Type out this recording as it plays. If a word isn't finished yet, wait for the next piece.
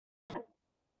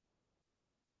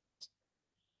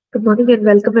Good morning and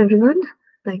welcome everyone.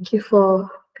 Thank you for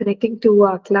connecting to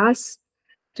our class.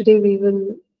 Today we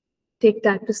will take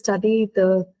time to study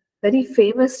the very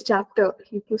famous chapter,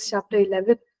 Hebrews chapter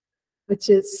 11, which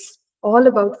is all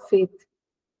about faith.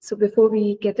 So before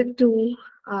we get into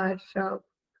our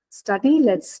study,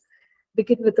 let's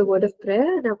begin with the word of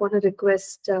prayer. And I want to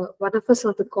request one of us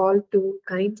on the call to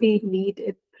kindly lead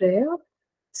in prayer.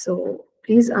 So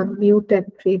please unmute and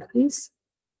pray, please.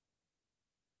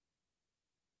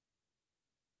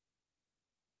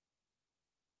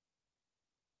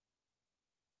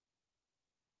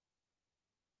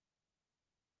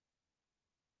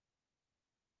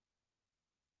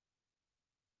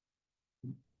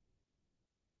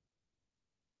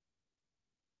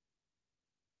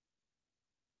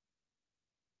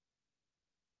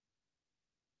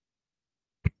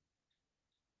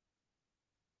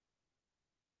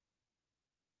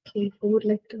 Okay, who would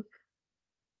like to?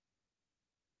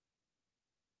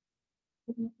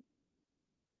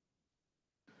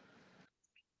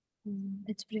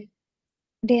 Let's pray.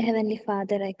 Dear Heavenly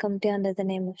Father, I come to you under the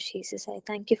name of Jesus. I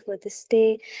thank you for this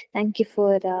day. Thank you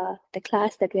for the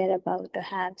class that we are about to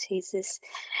have, Jesus.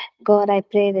 God, I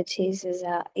pray that Jesus,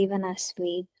 even as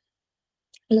we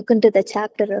look into the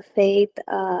chapter of faith,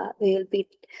 we will be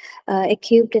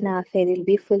equipped in our faith. We'll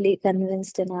be fully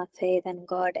convinced in our faith. And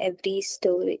God, every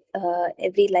story,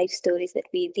 every life stories that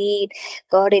we read,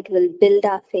 God, it will build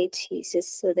our faith,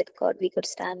 Jesus, so that God, we could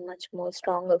stand much more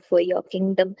stronger for your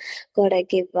kingdom. God, I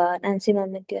give Nancy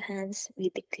Mom into your hands. We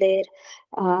declare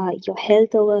your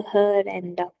health over her,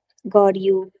 and God,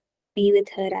 you be with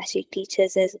her as she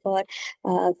teaches us, God.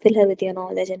 Fill her with your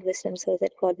knowledge and wisdom so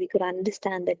that, God, we could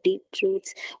understand the deep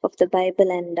truths of the Bible,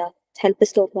 and help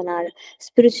us to open our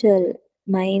spiritual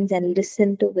minds and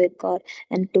listen to it, God,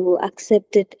 and to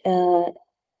accept it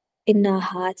in our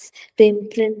hearts, to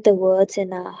imprint the words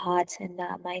in our hearts and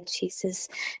our minds, Jesus.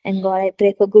 And God, I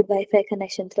pray for good Wi-Fi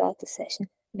connection throughout the session.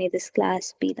 May this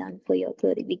class be done for your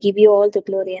glory. We give you all the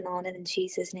glory and honor in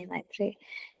Jesus' name, I pray.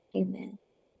 Amen.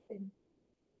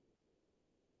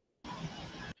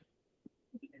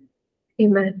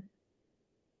 Amen.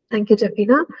 Thank you,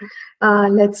 Jafina.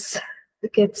 Let's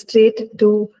get straight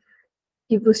into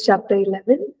Hebrews chapter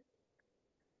 11.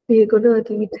 We are going to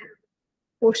read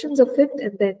portions of it,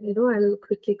 and then, I'll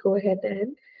quickly go ahead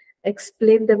and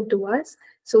explain them to us.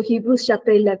 So Hebrews chapter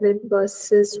 11,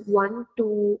 verses 1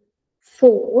 to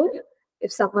 4.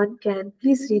 If someone can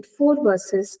please read 4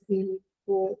 verses, we'll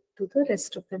go to the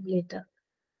rest of them later.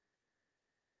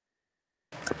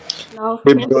 Now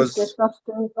faith is the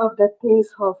substance of the things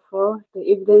hoped for,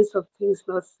 the evidence of things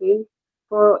not seen,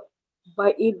 for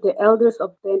by it the elders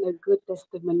obtained a good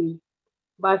testimony.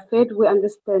 By faith we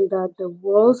understand that the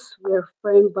worlds were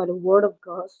framed by the word of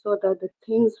God, so that the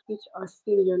things which are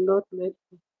seen were not made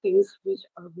of things which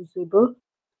are visible.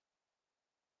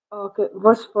 Okay,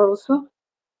 verse 4 also.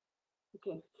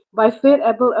 Okay. By faith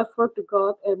Abel offered to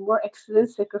God a more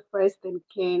excellent sacrifice than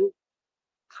Cain,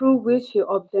 through which he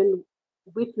obtained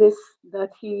witness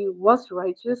that he was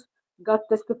righteous, God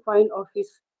testifying of his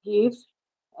gifts,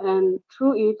 and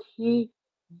through it he,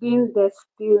 being dead,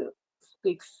 still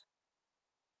speaks.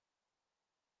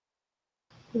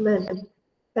 Amen.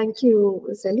 Thank you,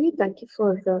 Zeli. Thank you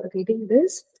for reading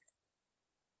this.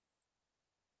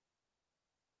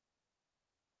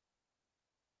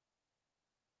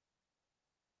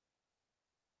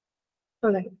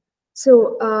 All right.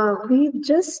 So we've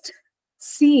just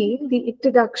seen the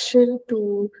introduction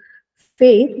to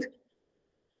faith,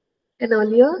 and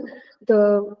earlier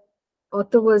the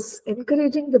author was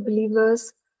encouraging the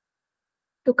believers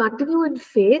to continue in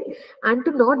faith and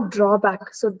to not draw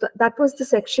back. So that was the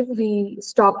section we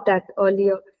stopped at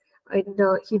earlier in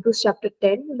Hebrews chapter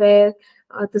 10, where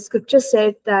the scripture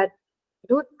said that,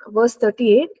 verse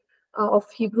 38 of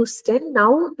Hebrews 10,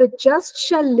 now the just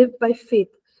shall live by faith.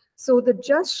 So the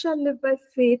just shall live by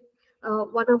faith.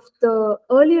 One of the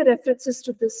earlier references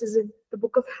to this is in the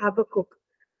book of Habakkuk.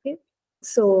 Okay?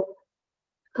 So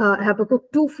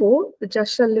Habakkuk 2:4, the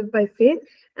just shall live by faith,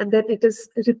 and then it is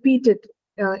repeated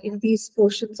in these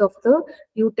portions of the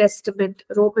New Testament,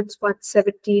 Romans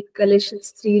 1:17,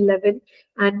 Galatians 3:11,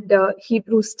 and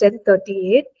Hebrews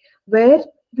 10:38, where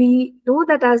we know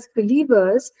that as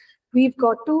believers, we've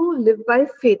got to live by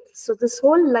faith. So this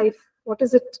whole life, what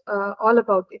is it all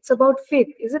about? It's about faith,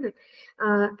 isn't it?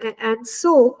 And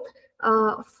so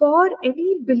for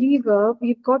any believer,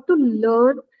 we've got to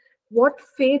learn what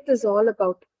faith is all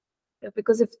about.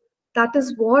 Because if that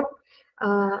is what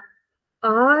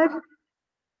our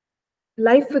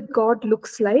life with God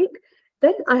looks like,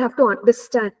 then I have to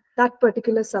understand that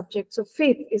particular subject. So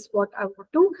faith is what I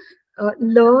want to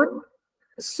learn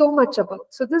so much about.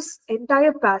 So this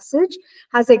entire passage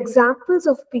has examples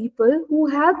of people who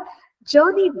have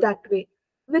journeyed that way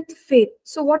with faith.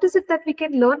 So what is it that we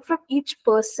can learn from each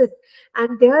person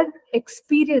and their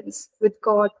experience with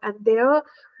God and their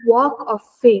walk of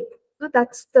faith? So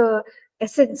that's the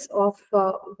essence of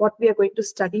what we are going to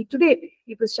study today,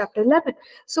 Hebrews chapter 11.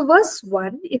 So verse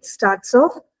 1, it starts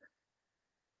off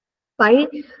by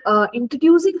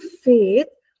introducing faith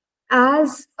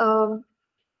as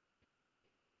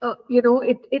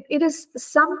it is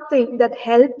something that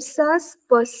helps us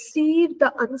perceive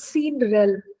the unseen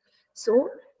realm. So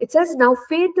it says, now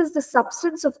faith is the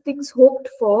substance of things hoped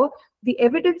for, the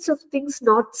evidence of things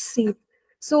not seen.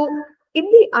 So in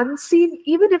the unseen,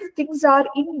 even if things are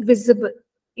invisible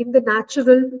in the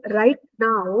natural right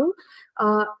now,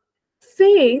 uh,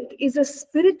 faith is a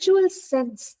spiritual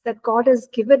sense that God has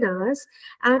given us,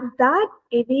 and that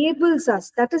enables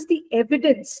us, that is the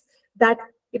evidence that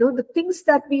the things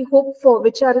that we hope for,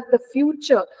 which are in the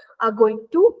future, are going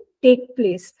to take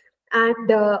place.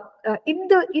 And in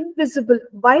the invisible,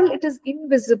 while it is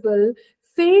invisible,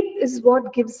 faith is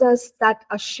what gives us that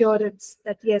assurance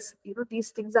that yes,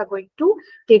 these things are going to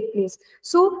take place.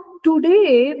 So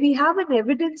today we have an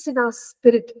evidence in our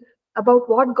spirit about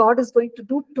what God is going to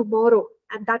do tomorrow,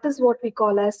 and that is what we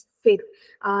call as faith.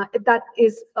 That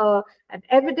is an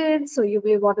evidence, or you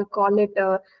may want to call it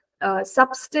a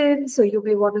substance, or you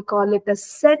may want to call it a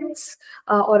sense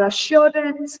or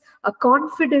assurance, a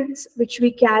confidence which we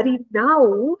carry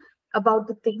now about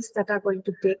the things that are going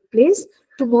to take place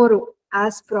tomorrow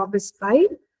as promised by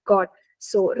God.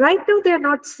 So right now they are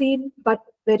not seen, but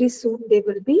very soon they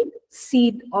will be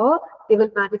seen, or they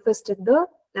will manifest in the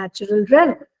natural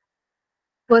realm.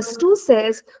 Verse 2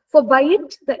 says, for by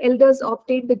it the elders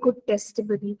obtained a good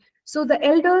testimony. So the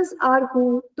elders are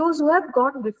those who have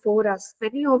gone before us,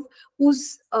 many of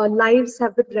whose lives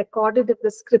have been recorded in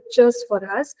the scriptures for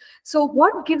us. So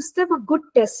what gives them a good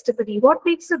testimony? What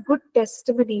makes a good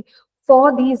testimony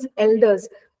for these elders?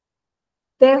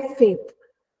 Their faith.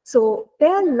 So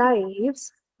their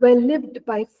lives were lived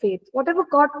by faith, whatever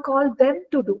God called them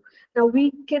to do. Now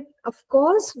we can, of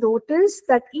course, notice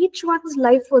that each one's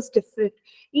life was different.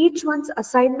 Each one's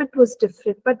assignment was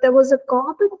different, but there was a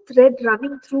common thread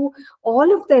running through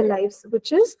all of their lives,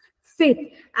 which is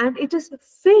faith. And it is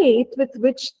faith with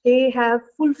which they have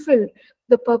fulfilled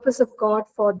the purpose of God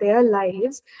for their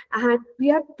lives. And we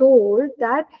are told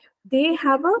that they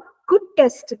have a good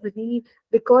testimony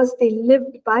because they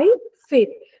lived by faith.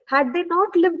 Had they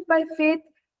not lived by faith,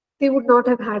 they would not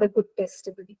have had a good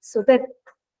testimony. So then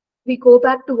we go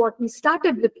back to what we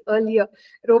started with earlier,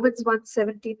 Romans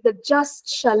 1:17, the just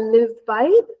shall live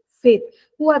by faith.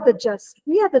 Who are the just?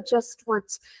 We are the just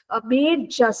ones, made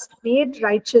just, made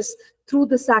righteous through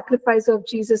the sacrifice of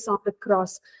Jesus on the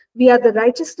cross. We are the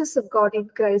righteousness of God in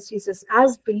Christ Jesus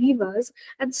as believers.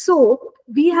 And so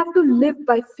we have to live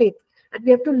by faith, and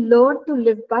we have to learn to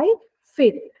live by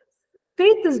faith.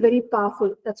 Faith is very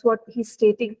powerful. That's what he's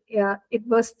stating in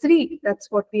verse 3. That's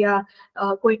what we are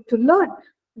going to learn.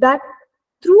 That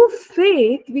through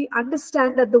faith, we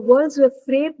understand that the worlds were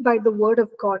framed by the word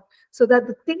of God, so that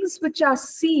the things which are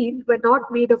seen were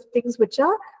not made of things which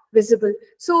are visible.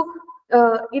 So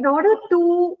in order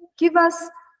to give us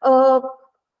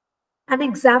an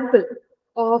example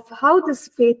of how this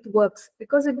faith works,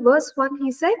 because in verse 1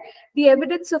 he said the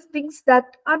evidence of things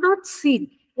that are not seen.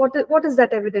 What is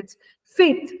that evidence?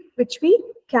 Faith which we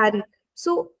carry.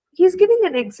 So he's giving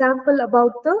an example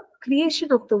about the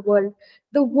creation of the world.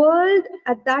 The world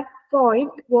at that point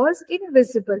was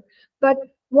invisible, but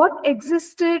what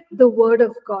existed? The word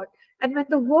of God. And when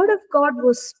the word of God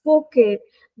was spoken,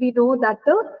 we know that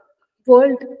the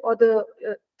world, or the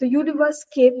universe,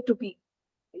 came to be.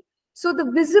 So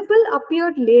the visible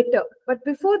appeared later, but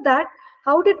before that,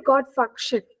 how did God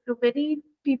function? Many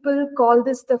people call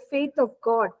this the faith of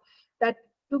God, that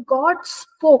God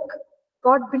spoke.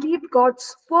 God believed, God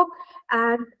spoke,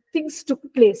 and things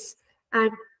took place.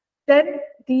 And then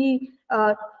the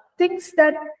things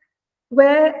that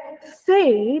were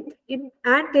faith in,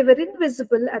 and they were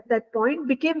invisible at that point,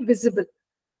 became visible.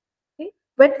 Okay?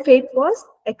 When faith was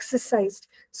exercised.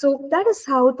 So that is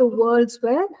how the worlds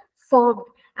were formed.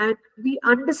 And we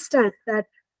understand that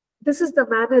this is the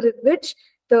manner in which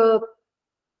this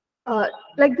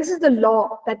is the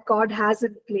law that God has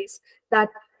in place, that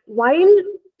while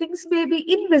things may be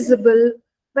invisible,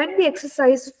 when we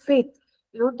exercise faith,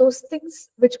 those things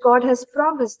which God has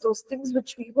promised, those things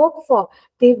which we hope for,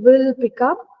 they will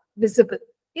become visible.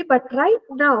 Okay? But right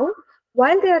now,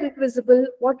 while they are invisible,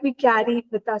 what we carry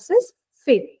with us is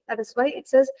faith. That is why it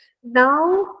says,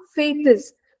 now faith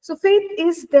is. So faith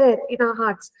is there in our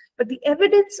hearts, but the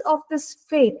evidence of this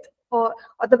faith, or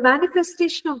the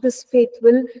manifestation of this faith,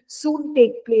 will soon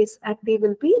take place, and they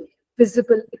will be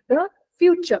visible in the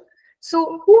future.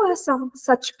 So who are some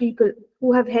such people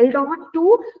who have held on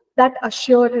to that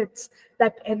assurance,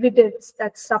 that evidence,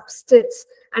 that substance,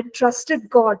 and trusted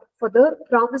God for the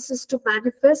promises to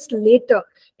manifest later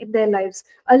in their lives?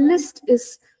 A list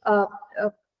is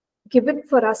given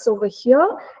for us over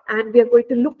here, and we are going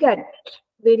to look at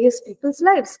various people's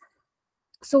lives.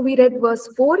 So we read verse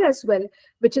 4 as well,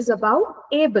 which is about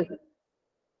Abel.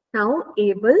 Now,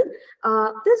 Abel,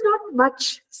 there's not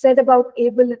much said about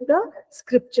Abel in the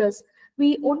scriptures.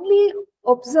 We only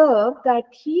observe that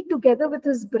he, together with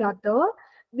his brother,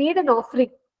 made an offering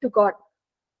to God.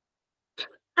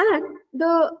 And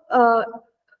the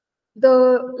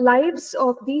lives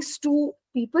of these two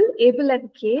people, Abel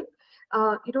and Cain,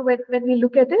 when we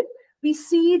look at it, we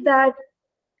see that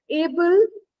Abel,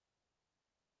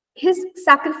 his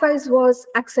sacrifice was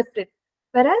accepted,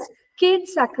 whereas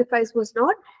Cain's sacrifice was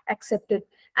not accepted.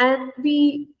 And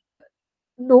we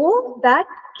know that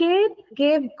Cain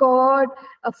gave God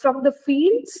from the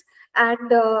fields,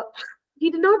 and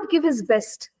he did not give his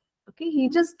best. Okay, he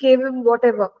just gave him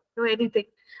whatever, anything.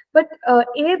 But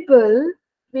Abel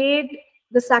made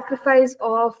the sacrifice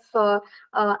of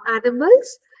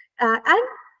animals, and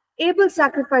Abel's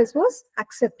sacrifice was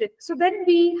accepted. So then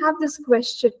we have this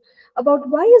question about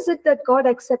why is it that God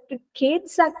accepted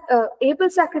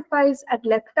Abel's sacrifice and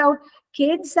left out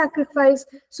Cain's sacrifice.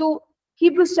 So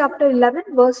Hebrews chapter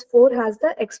 11 verse 4 has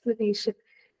the explanation.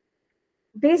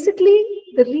 Basically,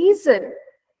 the reason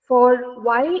for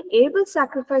why Abel's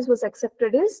sacrifice was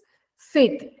accepted is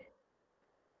faith.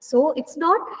 So it's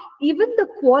not even the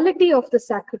quality of the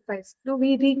sacrifice.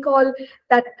 We recall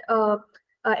that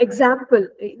example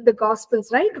in the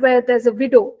Gospels, right, where there's a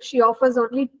widow. She offers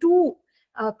only 2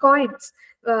 coins,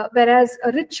 whereas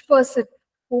a rich person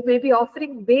who may be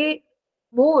offering way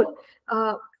more.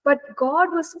 But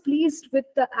God was pleased with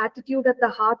the attitude and the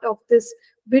heart of this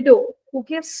widow who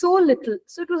gave so little.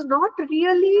 So it was not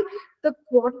really the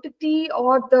quantity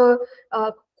or the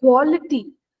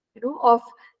quality, of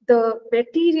the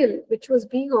material which was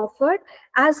being offered,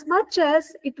 as much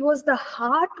as it was the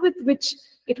heart with which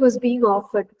it was being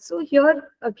offered. So here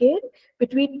again,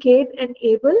 between Cain and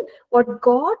Abel, what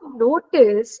God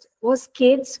noticed was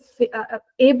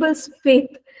Abel's faith.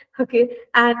 Okay,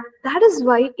 and that is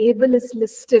why Abel is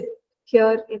listed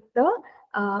here in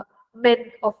the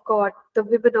men of God, the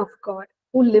women of God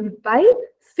who lived by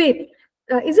faith.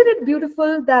 Isn't it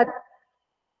beautiful that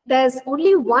there's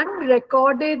only one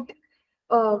recorded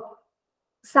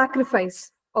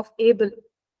sacrifice of Abel,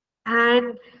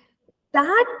 and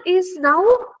that is now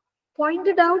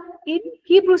pointed out in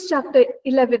Hebrews chapter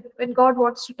 11 when God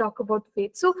wants to talk about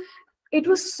faith. So it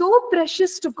was so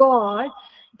precious to God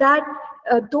that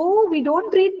though we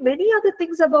don't read many other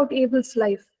things about Abel's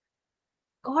life,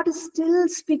 God is still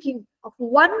speaking of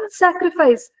one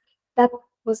sacrifice that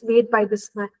was made by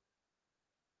this man.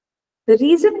 The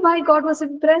reason why God was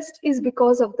impressed is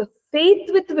because of the faith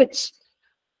with which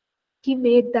he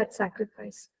made that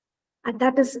sacrifice. And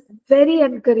that is very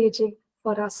encouraging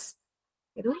for us.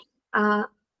 Let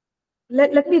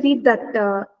me read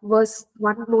that verse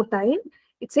one more time.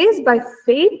 It says, by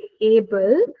faith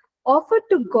Abel offered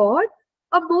to God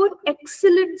a more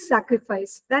excellent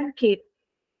sacrifice than Cain,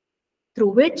 through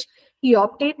which he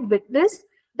obtained witness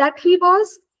that he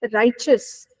was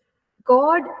righteous,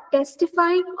 God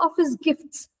testifying of his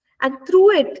gifts, and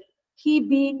through it he,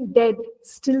 being dead,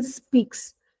 still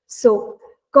speaks. So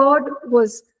God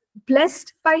was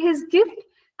blessed by his gift,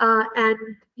 and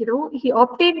he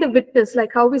obtained a witness,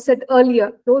 like how we said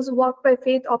earlier, those who walk by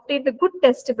faith obtained a good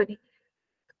testimony.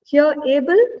 Here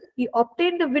Abel, he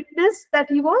obtained a witness that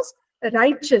he was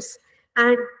righteous,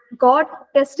 and God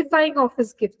testifying of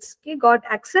his gifts. Okay, God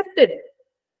accepted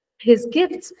his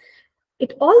gifts.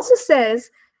 It also says,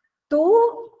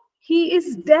 though he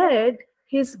is dead,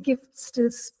 his gift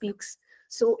still speaks.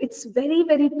 So it's very,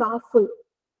 very powerful.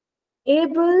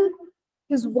 Abel,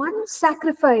 his one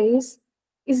sacrifice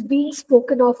is being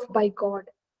spoken of by God,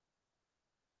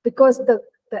 because the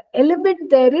element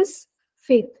there is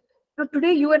faith. Now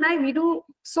today you and I, we do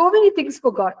so many things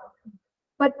for God,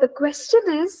 but the question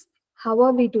is, how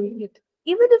are we doing it?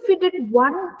 Even if we did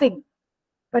one thing,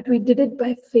 but we did it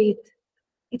by faith,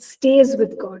 it stays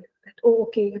with God. That, oh,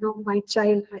 okay, my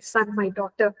child, my son, my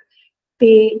daughter,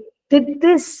 they did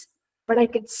this, but I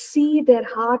can see their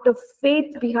heart of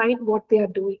faith behind what they are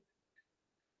doing.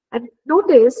 And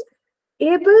notice,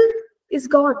 Abel is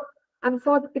gone.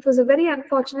 It was a very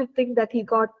unfortunate thing that he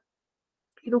got,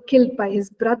 killed by his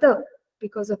brother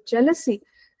because of jealousy.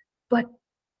 But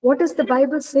what does the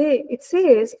Bible say? It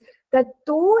says that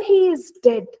though he is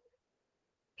dead,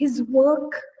 his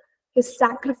work, his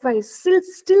sacrifice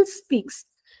still speaks.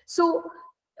 So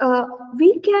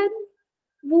we can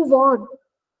move on,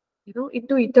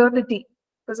 into eternity.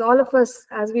 Because all of us,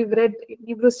 as we've read in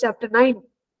Hebrews chapter 9,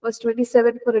 verse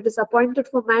 27, for it is appointed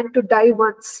for man to die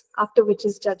once, after which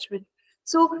is judgment.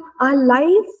 So our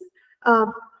life,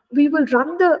 we will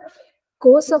run the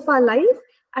course of our life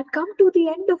and come to the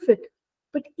end of it.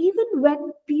 But even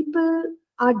when people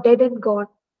are dead and gone,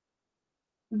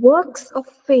 works of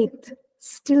faith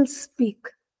still speak.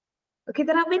 Okay,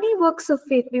 there are many works of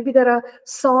faith. Maybe there are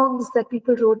songs that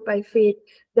people wrote by faith.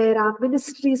 There are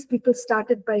ministries people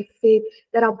started by faith.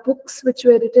 There are books which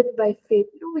were written by faith.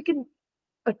 We can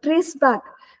trace back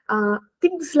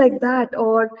things like that,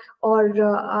 or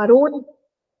our own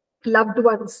loved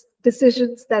ones,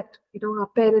 decisions that our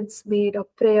parents made, or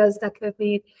prayers that were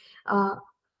made,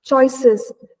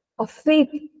 choices of faith.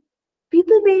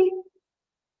 People may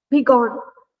be gone,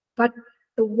 but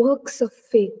the works of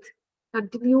faith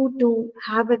continue to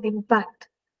have an impact,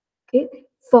 okay,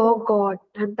 for God.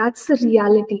 And that's the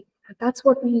reality. And that's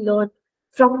what we learn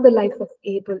from the life of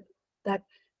Abel, that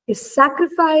his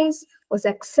sacrifice was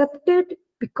accepted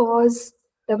because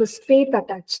there was faith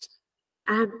attached.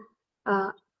 And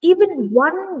even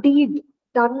one deed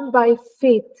done by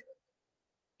faith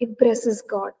impresses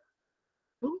God.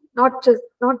 Not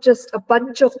just a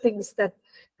bunch of things that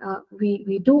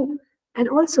we do. And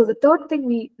also the third thing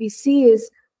we see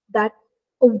is that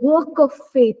a work of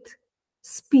faith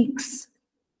speaks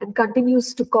and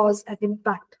continues to cause an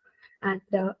impact, and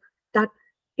that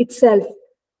itself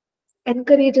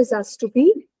encourages us to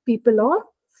be people of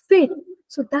faith.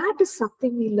 So that is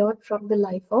something we learn from the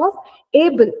life of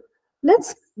Abel.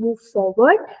 Let's move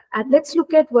forward and let's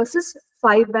look at verses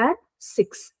 5 and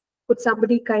 6. Could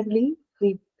somebody kindly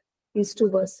read these two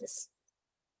verses?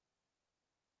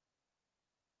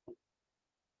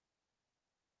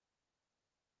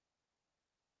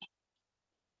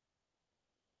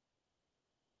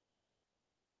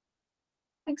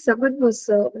 I think someone was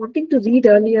wanting to read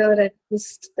earlier and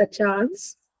missed the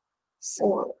chance.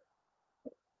 So,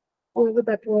 whoever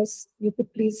that was, you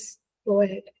could please go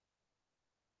ahead.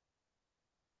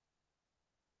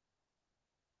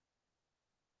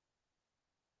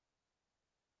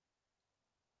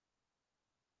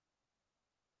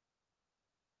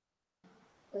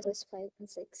 Verse 5 and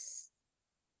 6.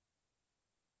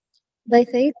 By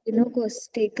faith, Enoch was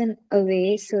taken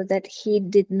away so that he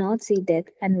did not see death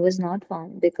and was not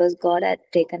found because God had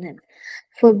taken him.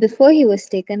 For before he was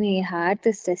taken, he had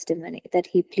this testimony that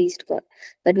he pleased God.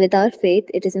 But without faith,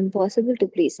 it is impossible to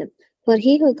please him. For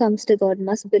he who comes to God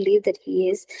must believe that he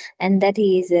is, and that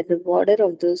he is a rewarder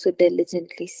of those who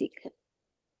diligently seek him.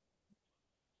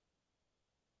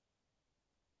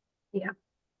 Yeah.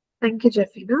 Thank you,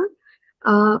 Jeffina.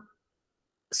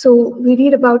 So we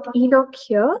read about Enoch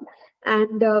here,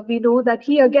 and we know that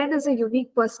he again is a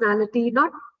unique personality.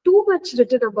 Not too much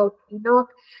written about Enoch.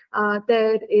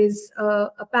 There is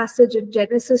a passage in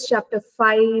Genesis chapter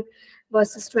 5,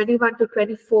 verses 21 to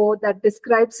 24 that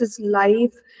describes his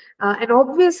life. And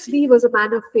obviously he was a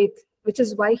man of faith, which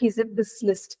is why he's in this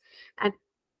list. And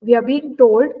we are being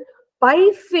told,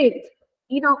 by faith,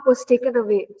 Enoch was taken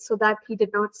away so that he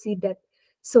did not see death.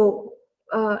 So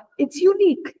it's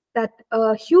unique that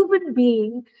a human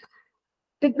being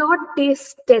did not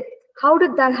taste death. How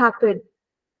did that happen?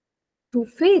 Through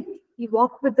faith. He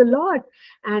walked with the Lord,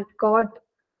 and God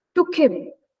took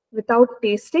him without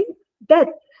tasting death.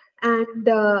 And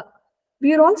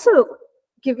we are also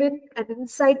given an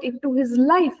insight into his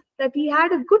life, that he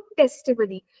had a good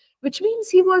testimony, which means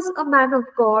he was a man of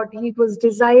God. He was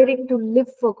desiring to live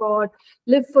for God,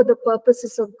 live for the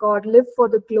purposes of God, live for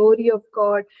the glory of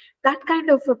God, that kind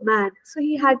of a man. So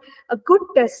he had a good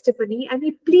testimony and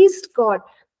he pleased God.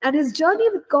 And his journey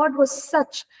with God was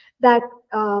such that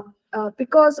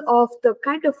because of the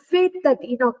kind of faith that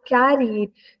Enoch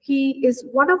carried, he is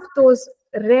one of those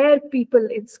rare people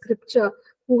in scripture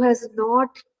who has not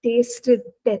tasted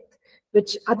death,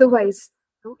 which otherwise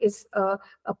is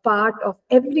a part of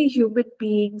every human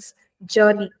being's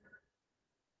journey.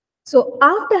 So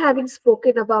after having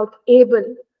spoken about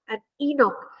Abel and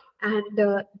Enoch and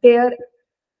their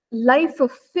life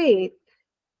of faith,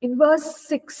 in verse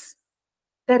 6,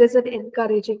 there is an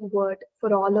encouraging word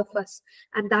for all of us,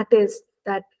 and that is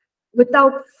that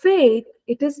without faith,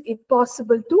 it is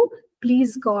impossible to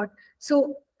please God.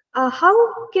 So,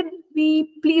 how can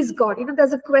we please God?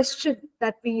 There's a question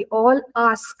that we all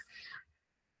ask.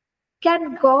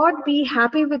 Can God be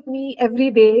happy with me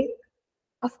every day?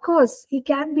 Of course, he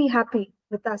can be happy.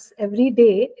 with us every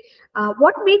day,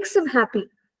 what makes him happy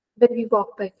when we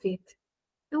walk by faith?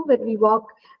 When we walk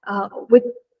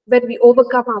when we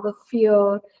overcome our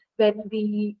fear, when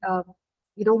we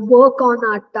work on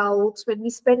our doubts, when we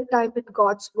spend time in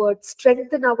God's word,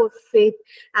 strengthen our faith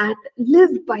and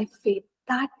live by faith.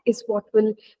 That is what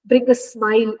will bring a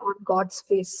smile on God's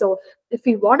face. So if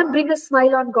we want to bring a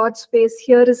smile on God's face,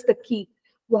 here is the key: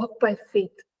 walk by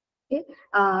faith. Okay?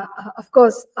 Of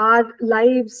course, our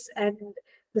lives and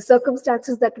the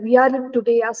circumstances that we are in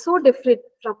today are so different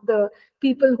from the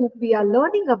people whom we are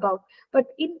learning about. But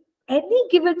in any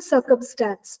given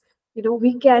circumstance,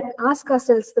 we can ask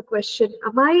ourselves the question: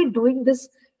 am I doing this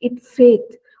in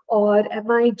faith, or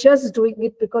am I just doing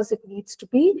it because it needs to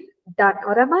be done,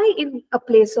 or am I in a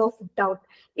place of doubt?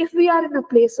 If we are in a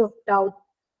place of doubt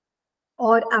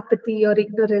or apathy or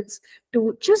ignorance,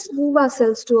 to just move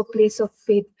ourselves to a place of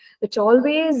faith, which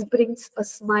always brings a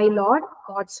smile on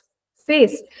God's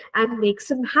face and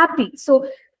makes him happy. So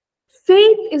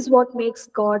faith is what makes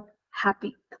God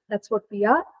happy. That's what we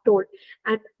are told.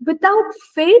 And without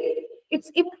faith,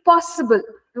 it's impossible.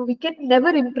 We can never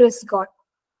impress God.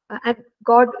 And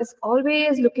God is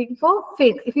always looking for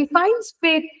faith. If he finds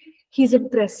faith, he's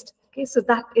impressed. Okay, so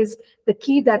that is the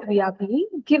key that we are being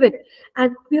given.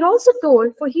 And we're also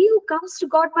told, for he who comes to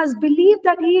God must believe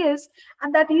that he is,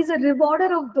 and that he is a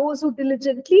rewarder of those who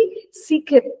diligently seek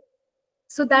him.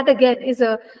 So that again is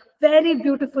a very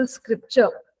beautiful scripture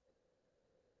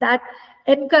that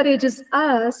encourages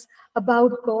us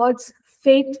about God's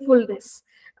faithfulness.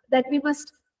 That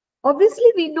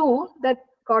obviously we know that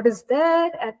God is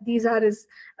there, and these are his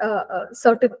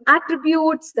certain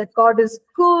attributes, that God is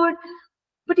good.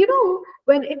 But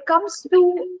when it comes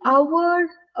to our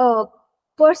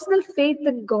personal faith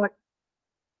in God,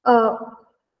 uh,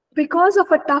 because of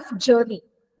a tough journey,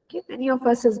 okay, many of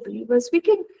us as believers, we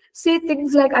can say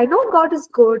things like, I know God is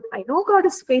good, I know God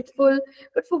is faithful,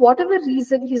 but for whatever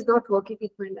reason, he's not working in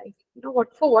my life.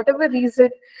 For whatever reason,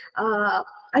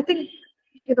 I think,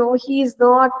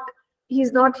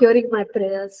 he's not hearing my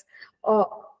prayers.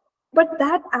 But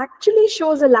that actually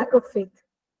shows a lack of faith.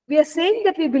 We are saying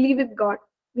that we believe in God,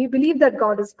 we believe that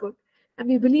God is good, and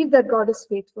we believe that God is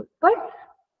faithful. But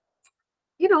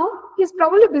he's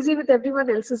probably busy with everyone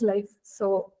else's life.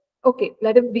 So, okay,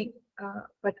 let him be.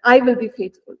 But I will be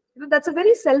faithful. That's a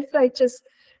very self-righteous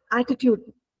attitude.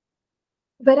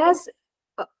 Whereas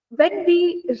when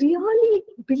we really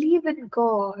believe in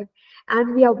God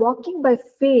and we are walking by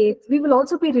faith, we will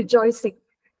also be rejoicing,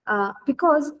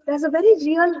 because there's a very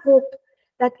real hope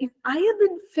that if I am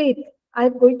in faith, I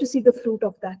am going to see the fruit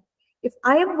of that. If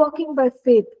I am walking by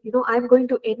faith, I'm going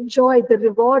to enjoy the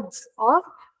rewards of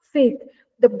faith,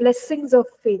 the blessings of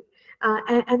faith.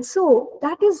 And so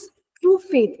that is true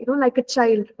faith, like a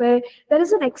child, where there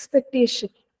is an expectation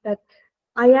that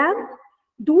I am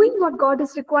doing what God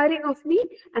is requiring of me,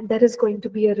 and there is going to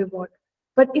be a reward.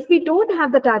 But if we don't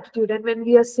have that attitude, and when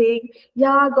we are saying,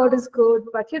 yeah, God is good,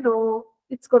 but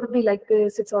it's going to be like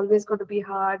this, it's always going to be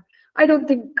hard. I don't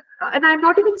think, and I'm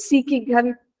not even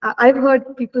seeking. I've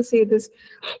heard people say this: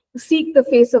 seek the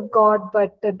face of God,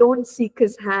 but don't seek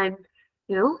his hand.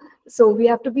 So we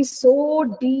have to be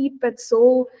so deep and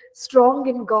so strong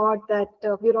in God that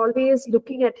we're always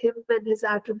looking at him and his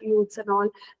attributes and all,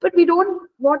 but we don't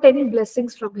want any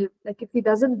blessings from him. Like if he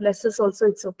doesn't bless us also,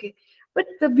 it's okay. But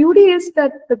the beauty is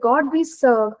that the God we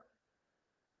serve,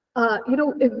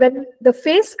 when the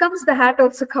face comes, the hat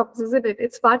also comes, isn't it?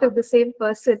 It's part of the same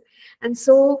person. And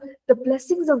so the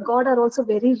blessings of God are also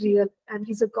very real, and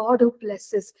he's a God who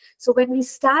blesses. So when we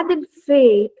stand in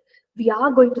faith, we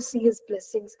are going to see his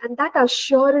blessings. And that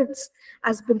assurance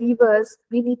as believers,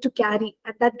 we need to carry.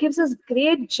 And that gives us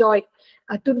great joy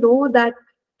to know that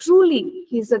truly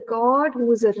he's a God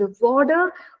who is a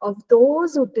rewarder of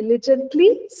those who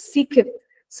diligently seek him.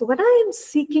 So when I am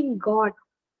seeking God,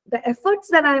 the efforts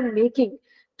that I'm making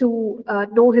to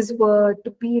know his word,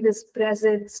 to be in his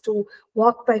presence, to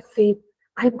walk by faith,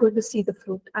 I'm going to see the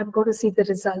fruit. I'm going to see the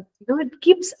result. It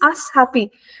keeps us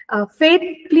happy.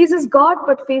 Faith pleases God,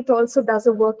 but faith also does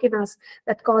a work in us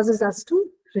that causes us to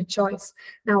rejoice.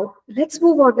 Now, let's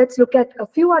move on. Let's look at a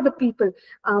few other people.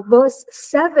 Verse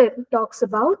 7 talks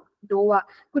about Noah.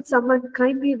 Could someone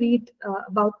kindly read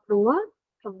about Noah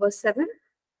from verse 7?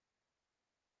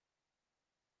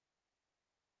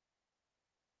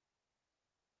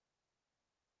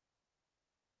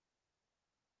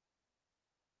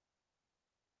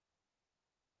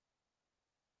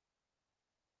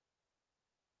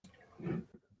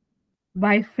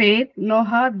 By faith,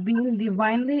 Noah, being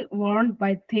divinely warned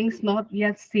by things not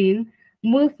yet seen,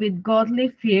 moved with godly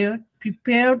fear,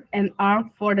 prepared an ark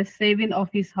for the saving of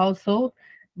his household,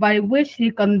 by which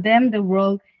he condemned the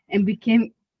world and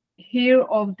became heir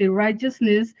of the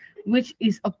righteousness which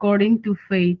is according to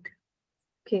faith.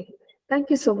 Okay, thank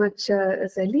you so much,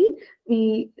 Zeli.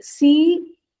 We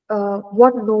see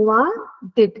what Noah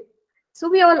did. So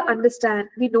we all understand,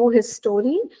 we know his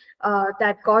story,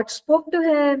 that God spoke to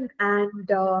him and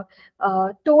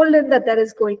told him that there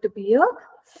is going to be a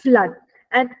flood.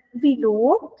 And we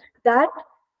know that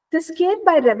this came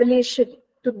by revelation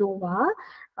to Noah,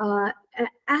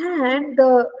 and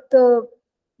the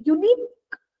unique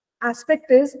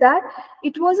aspect is that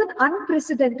it was an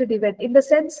unprecedented event in the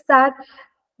sense that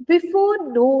before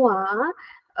Noah,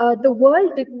 the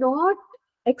world did not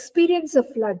experience a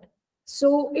flood.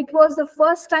 So it was the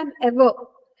first time ever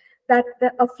that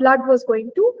a flood was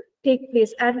going to take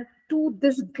place, and to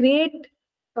this great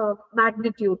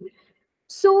magnitude.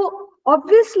 So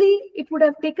obviously, it would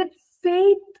have taken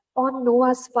faith on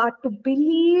Noah's part to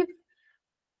believe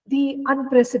the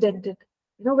unprecedented.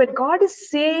 When God is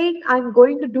saying, I'm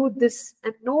going to do this,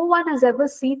 and no one has ever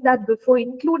seen that before,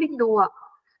 including Noah.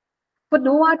 For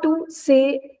Noah to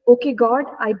say, okay, God,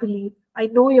 I believe, I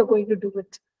know you're going to do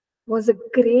it, was a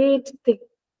great thing.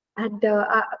 And,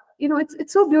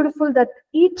 it's so beautiful that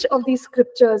each of these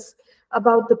scriptures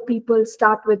about the people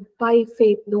start with by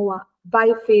faith Noah,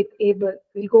 by faith Abel.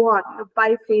 We'll go on,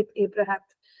 by faith Abraham.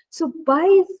 So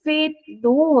by faith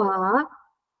Noah,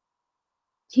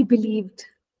 he believed.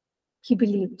 He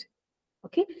believed.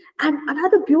 Okay. And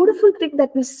another beautiful thing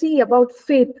that we see about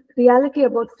faith, reality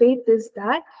about faith, is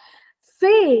that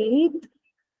faith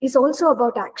is also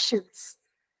about actions.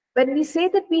 When we say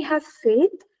that we have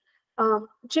faith,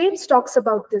 James talks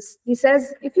about this. He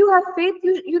says, if you have faith,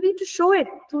 you need to show it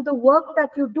through the work that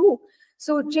you do.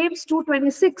 So James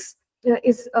 2:26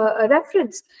 is a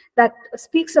reference that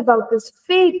speaks about this.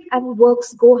 Faith and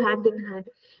works go hand in hand.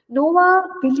 Noah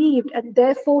believed, and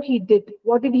therefore he did.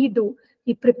 What did he do?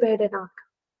 He prepared an ark.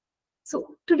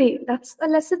 So today, that's a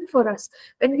lesson for us.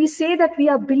 When we say that we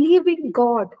are believing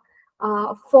God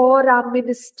for our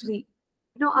ministry,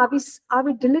 are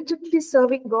we diligently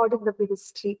serving God in the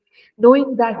ministry,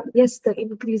 knowing that, yes, the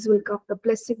increase will come, the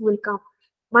blessing will come.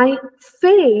 My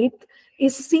faith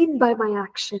is seen by my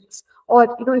actions.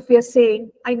 Or, if we are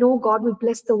saying, I know God will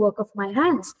bless the work of my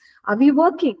hands, are we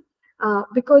working?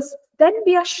 Because then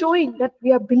we are showing that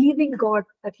we are believing God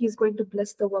that He is going to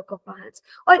bless the work of our hands.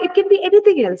 Or it can be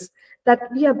anything else, that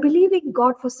we are believing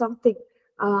God for something,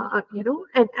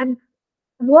 and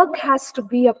work has to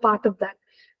be a part of that,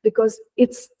 because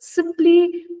it's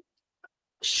simply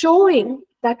showing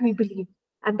that we believe.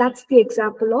 And that's the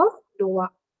example of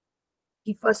Noah.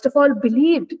 He first of all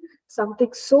believed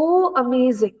something so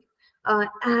amazing,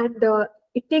 and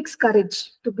it takes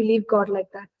courage to believe God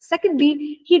like that.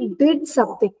 Secondly, he did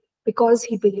something because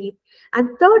he believed. And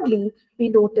thirdly, we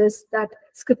notice that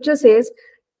scripture says,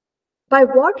 by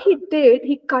what he did,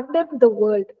 he condemned the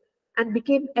world and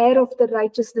became heir of the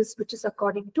righteousness which is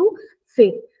according to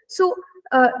faith. So,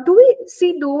 do we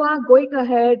see Noah going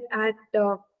ahead and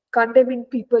condemning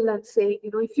people and saying,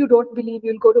 if you don't believe,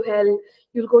 you'll go to hell,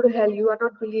 you'll go to hell, you are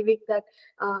not believing that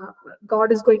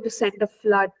God is going to send a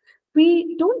flood?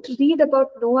 We don't read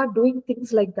about Noah doing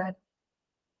things like that.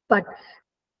 But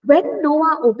when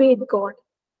Noah obeyed God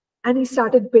and he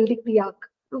started building the ark,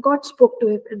 God spoke to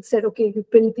him and said, okay, you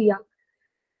build the ark.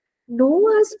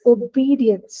 Noah's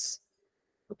obedience,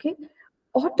 okay,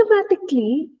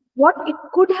 automatically what it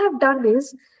could have done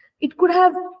is, it could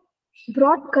have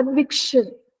brought conviction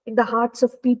in the hearts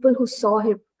of people who saw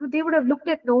him. They would have looked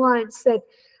at Noah and said,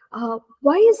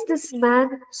 why is this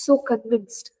man so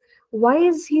convinced? Why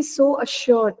is he so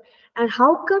assured? And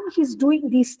how come he's doing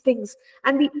these things?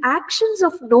 And the actions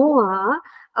of Noah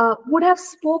would have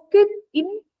spoken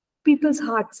in people's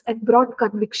hearts and brought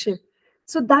conviction.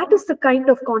 So that is the kind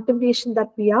of contemplation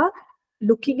that we are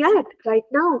looking at right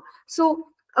now. So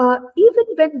even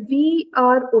when we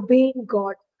are obeying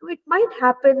God, it might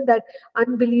happen that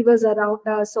unbelievers around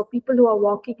us or people who are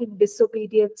walking in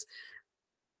disobedience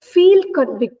feel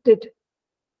convicted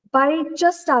by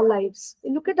just our lives. They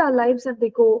look at our lives and they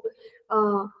go,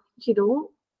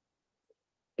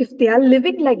 if they are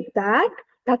living like that,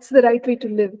 that's the right way to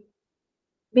live.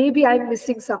 Maybe I'm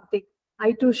missing something.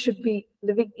 I too should be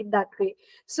living in that way.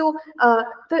 So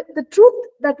the truth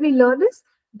that we learn is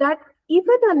that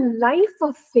even a life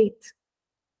of faith,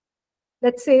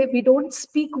 let's say we don't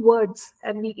speak words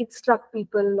and we instruct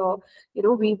people, or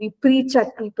we preach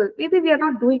at people, maybe we are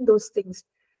not doing those things.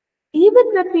 Even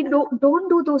when we don't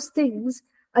do those things,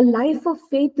 a life of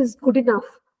faith is good enough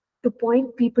to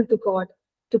point people to God.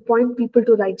 to point people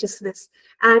to righteousness,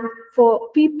 and for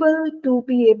people to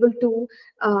be able to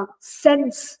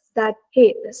sense that,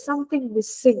 hey, there's something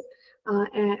missing,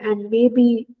 and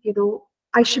maybe,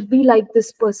 I should be like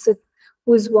this person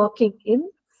who is walking in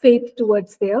faith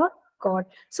towards their God.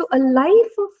 So a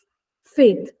life of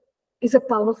faith is a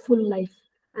powerful life,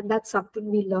 and that's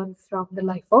something we learn from the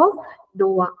life of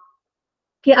Noah.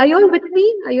 Okay, are you all with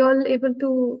me? Are you all able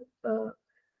to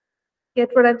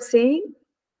get what I'm saying?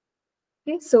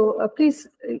 Okay, so please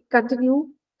continue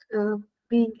uh,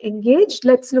 being engaged.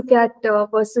 Let's look at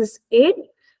verses 8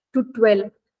 to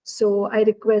 12. So I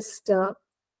request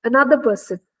another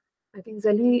person. I think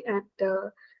Zali and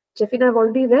Jeffina have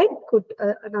already read. Could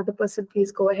another person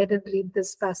please go ahead and read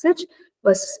this passage,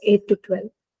 verses 8 to 12?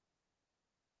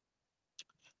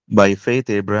 By faith,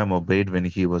 Abraham obeyed when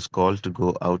he was called to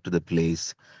go out to the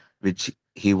place which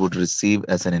he would receive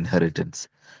as an inheritance.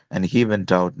 And he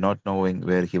went out, not knowing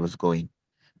where he was going.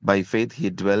 By faith, he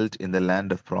dwelt in the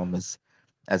land of promise,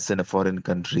 as in a foreign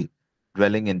country,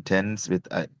 dwelling in tents with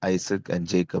Isaac and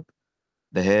Jacob,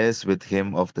 the heirs with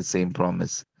him of the same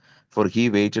promise. For he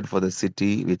waited for the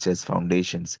city which has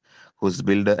foundations, whose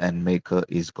builder and maker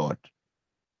is God.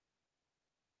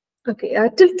 Okay,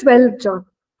 till 12, John.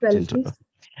 12, Till please.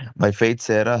 By faith,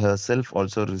 Sarah herself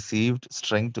also received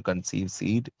strength to conceive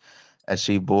seed, as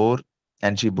she bore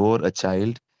a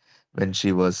child when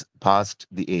she was past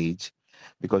the age,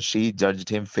 because she judged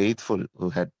him faithful who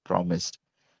had promised.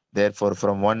 Therefore,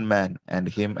 from one man, and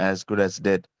him as good as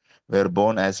dead, were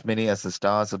born as many as the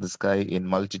stars of the sky in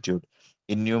multitude,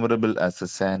 innumerable as the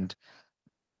sand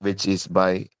which is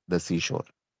by the seashore.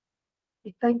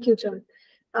 Thank you, John.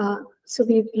 So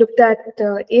we've looked at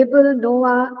Abel,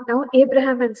 Noah, now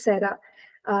Abraham and Sarah.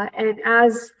 And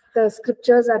as the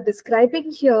scriptures are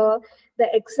describing here, the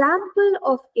example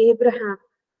of Abraham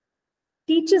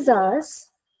teaches us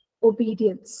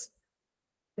obedience.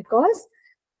 Because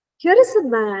here is a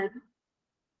man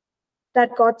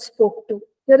that God spoke to.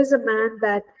 Here is a man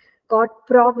that God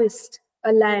promised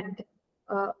a land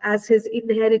as his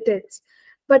inheritance.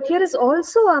 But here is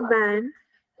also a man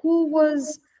who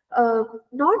was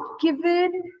not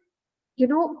given,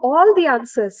 all the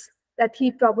answers that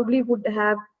he probably would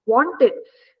have wanted.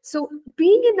 So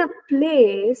being in a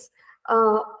place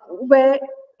where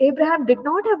Abraham did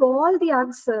not have all the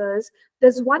answers,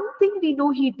 there's one thing we know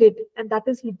he did, and that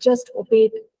is he just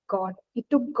obeyed God. He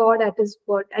took God at his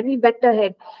word and he went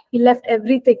ahead. He left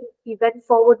everything. He went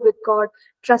forward with God,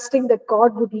 trusting that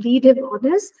God would lead him on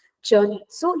his journey.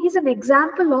 So he's an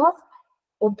example of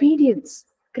obedience,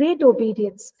 great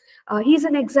obedience. He's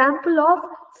an example of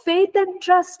faith and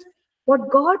trust. What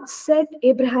God said,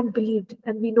 Abraham believed.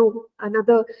 And we know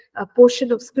another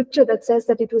portion of scripture that says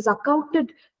that it was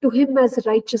accounted to him as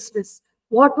righteousness.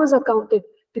 What was accounted?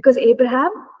 Because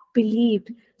Abraham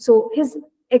believed. So his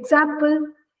example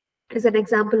is an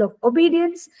example of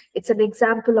obedience. It's an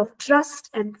example of trust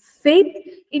and faith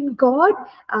in God,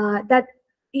 that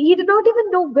he did not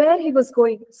even know where he was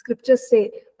going, scriptures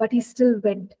say, but he still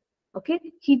went. Okay,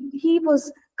 he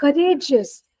was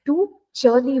courageous to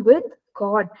journey with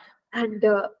God. And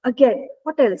again,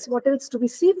 what else? What else do we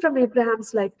see from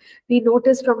Abraham's life? We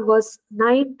notice from verse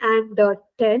 9 and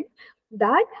 10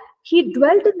 that he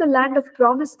dwelt in the land of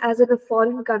promise as in a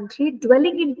foreign country,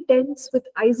 dwelling in tents with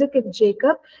Isaac and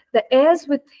Jacob, the heirs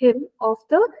with him of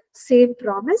the same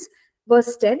promise.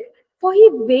 Verse 10, for he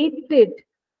waited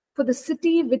for the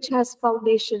city which has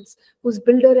foundations, whose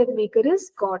builder and maker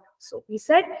is God. So we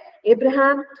said,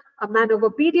 Abraham, a man of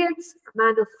obedience, a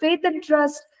man of faith and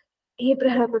trust.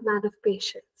 Abraham, a man of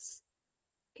patience.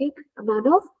 Okay, a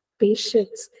man of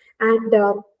patience. And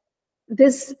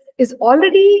this is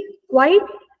already quite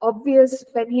obvious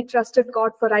when he trusted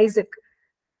God for Isaac.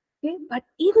 Okay? But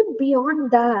even beyond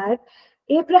that,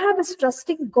 Abraham is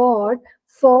trusting God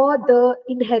for the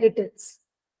inheritance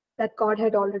that God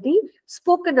had already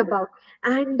spoken about.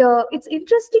 And it's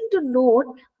interesting to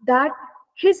note that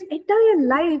his entire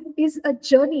life is a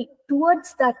journey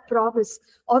towards that promise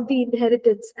of the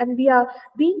inheritance. And we are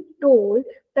being told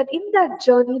that in that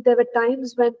journey, there were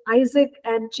times when Isaac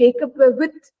and Jacob were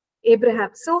with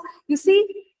Abraham. So you see,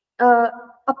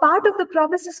 a part of the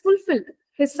promise is fulfilled.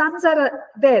 His sons are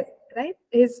there, right?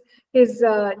 His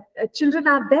children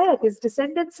are there. His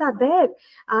descendants are there,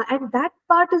 and that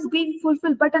part is being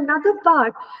fulfilled. But another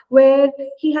part where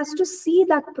he has to see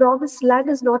that promised land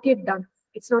is not yet done.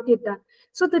 It's not yet done.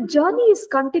 So the journey is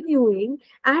continuing,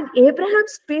 and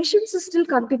Abraham's patience is still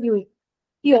continuing.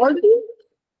 He already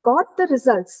got the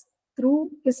results through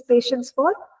his patience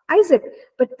for Isaac.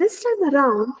 But this time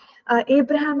around,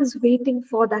 Abraham is waiting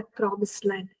for that promised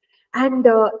land. And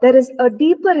there is a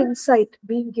deeper insight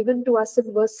being given to us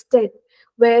in verse 10,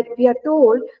 where we are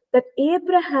told that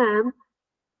Abraham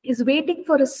is waiting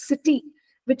for a city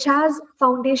which has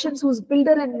foundations, whose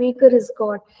builder and maker is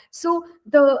God. So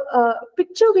the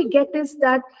picture we get is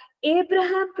that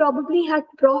Abraham probably had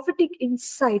prophetic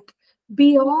insight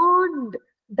beyond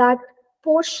that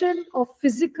portion of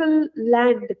physical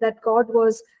land that God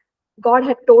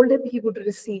had told him he would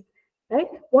receive. Right?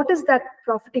 What is that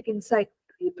prophetic insight?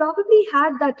 He probably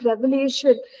had that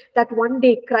revelation that one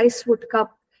day Christ would come,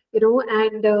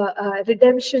 and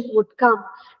redemption would come,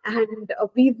 and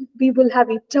we will have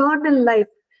eternal life.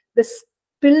 This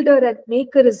builder and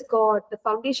maker is God. The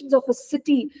foundations of a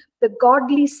city, the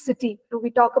godly city.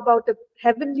 We talk about the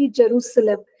heavenly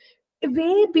Jerusalem,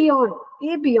 way beyond,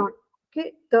 way beyond.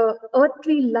 Okay, the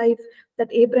earthly life that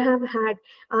Abraham had,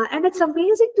 and it's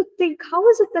amazing to think, how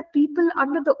is it that people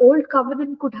under the old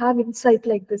covenant could have insight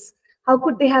like this? How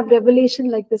could they have revelation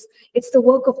like this? It's the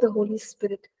work of the Holy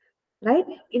Spirit, right,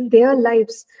 in their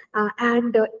lives.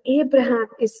 And Abraham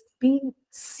is being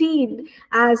seen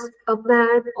as a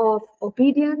man of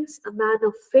obedience, a man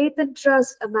of faith and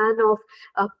trust, a man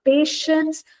of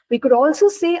patience. We could also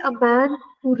say a man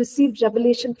who received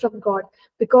revelation from God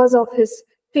because of his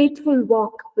faithful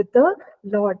walk with the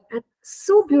Lord. And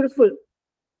so beautiful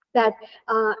that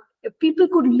people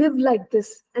could live like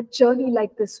this and journey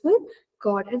like this with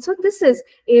God. And so this is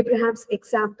Abraham's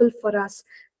example for us.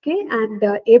 Okay, and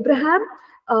Abraham,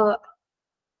 uh,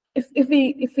 if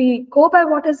we go by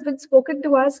what has been spoken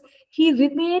to us, he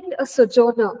remained a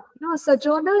sojourner. A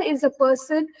sojourner is a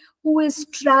person who is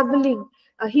traveling.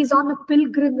 He's on a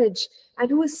pilgrimage and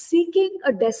who is seeking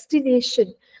a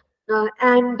destination.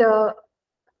 And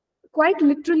quite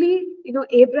literally,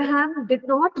 Abraham did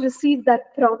not receive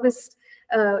that promised,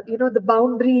 the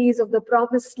boundaries of the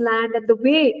promised land and the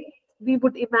way we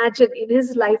would imagine in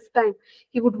his lifetime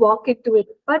he would walk into it.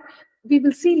 But we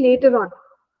will see later on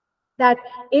that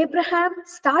Abraham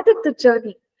started the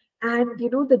journey, and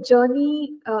the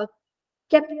journey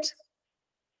kept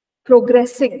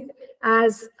progressing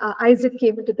as Isaac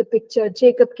came into the picture,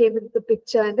 Jacob came into the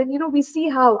picture, and then we see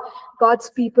how God's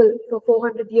people for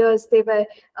 400 years they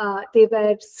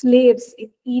were slaves in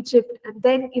Egypt, and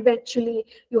then eventually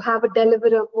you have a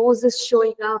deliverer, Moses,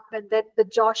 showing up, and then the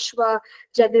Joshua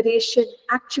generation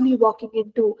actually walking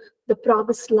into the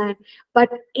promised land. But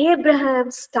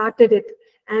Abraham started it,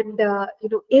 and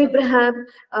Abraham.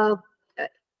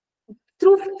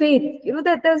 Through faith,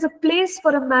 that there's a place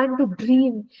for a man to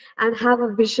dream and have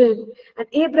a vision. And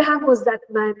Abraham was that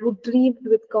man who dreamed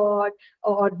with God,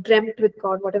 or dreamt with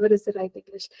God, whatever is the right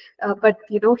English. But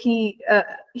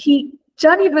he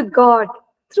journeyed with God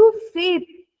through faith,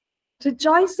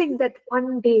 rejoicing that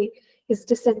one day his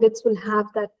descendants will have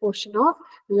that portion of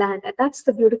land. And that's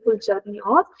the beautiful journey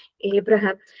of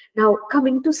Abraham. Now,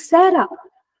 coming to Sarah.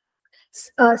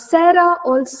 Sarah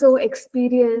also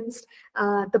experienced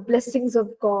the blessings of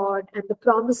God and the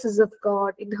promises of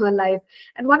God in her life.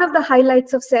 And one of the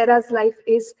highlights of Sarah's life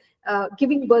is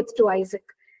giving birth to Isaac.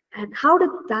 And how did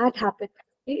that happen?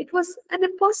 It was an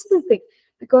impossible thing,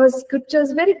 because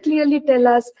scriptures very clearly tell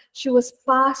us she was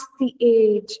past the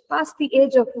age. Past the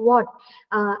age of what?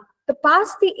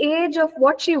 Past the age of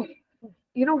what she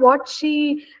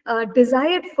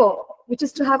desired for, which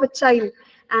is to have a child.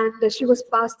 And she was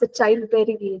past the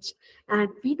childbearing age. And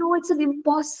we know it's an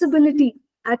impossibility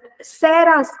at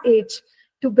Sarah's age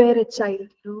to bear a child.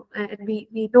 And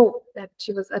we know that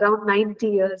she was around 90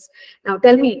 years. Now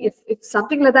tell me, if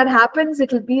something like that happens,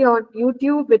 it'll be on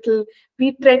YouTube, it'll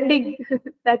be trending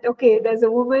that, okay, there's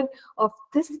a woman of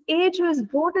this age who has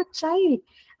born a child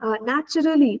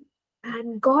naturally.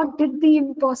 And God did the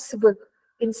impossible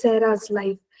in Sarah's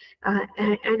life. And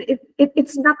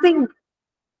it's nothing,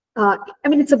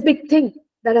 it's a big thing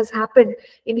that has happened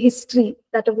in history,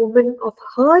 that a woman of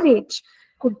her age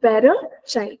could bear a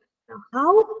child. Now,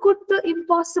 how could the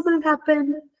impossible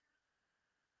happen?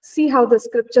 See how the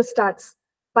scripture starts.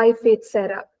 By faith,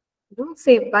 Sarah.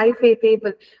 Same, by faith,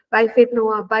 Abel. By faith,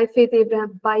 Noah. By faith,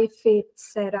 Abraham. By faith,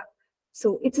 Sarah.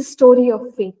 So it's a story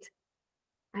of faith.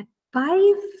 And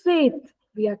by faith,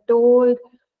 we are told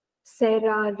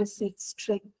Sarah received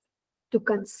strength to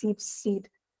conceive seed.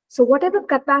 So whatever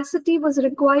capacity was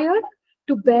required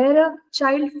to bear a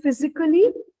child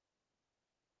physically,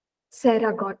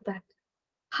 Sarah got that.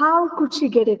 How could she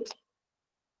get it?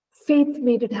 Faith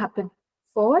made it happen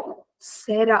for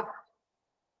Sarah.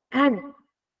 And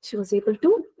she was able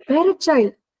to bear a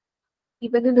child,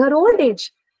 even in her old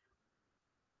age.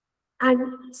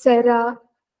 And Sarah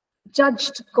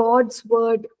judged God's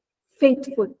word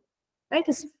faithful. Right?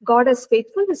 God as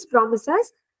faithful, his promise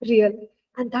as real.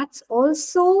 And that's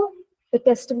also the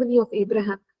testimony of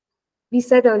Abraham. We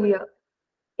said earlier,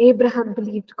 Abraham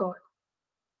believed God,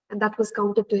 and that was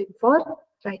counted to him for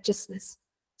righteousness.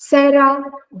 Sarah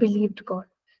believed God.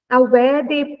 Now, were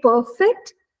they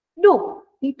perfect? No.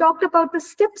 We talked about the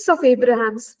steps of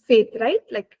Abraham's faith, right?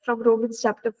 Like from Romans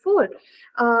chapter 4.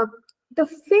 The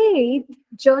faith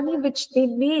journey which they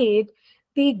made,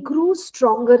 they grew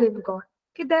stronger in God.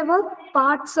 Okay, there were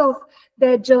parts of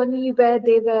their journey where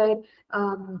they were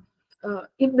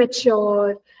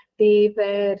immature, they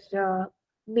were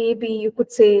maybe you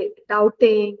could say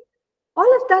doubting.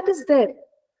 All of that is there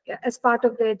as part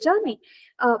of their journey.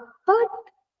 But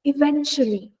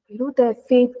eventually, their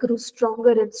faith grew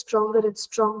stronger and stronger and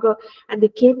stronger, and they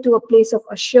came to a place of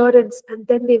assurance, and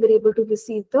then they were able to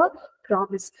receive the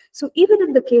promise. So even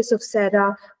in the case of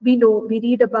Sarah, we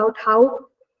read about how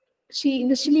she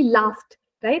initially laughed,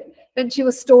 right? When she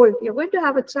was told, you're going to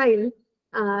have a child,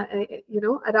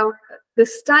 around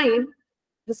this time,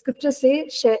 the scriptures say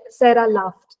Sarah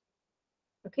laughed.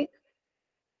 Okay.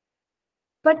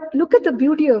 But look at the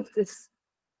beauty of this.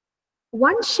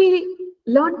 Once she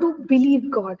learned to believe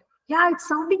God, yeah, it's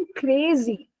sounding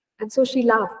crazy. And so she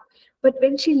laughed. But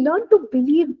when she learned to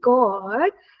believe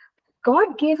God,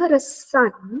 God gave her a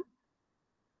son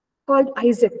called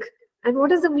Isaac. And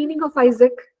what is the meaning of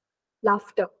Isaac?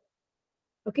 Laughter.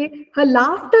 Okay. Her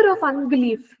laughter of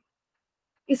unbelief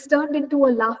is turned into a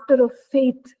laughter of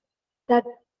faith that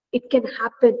it can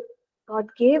happen. God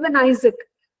gave an Isaac,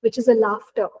 which is a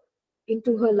laughter,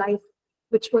 into her life,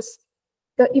 which was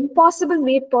the impossible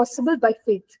made possible by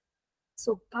faith.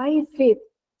 So by faith,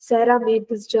 Sarah made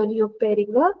this journey of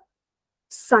bearing a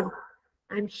son.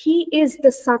 And he is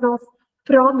the son of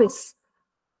promise,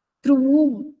 through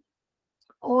whom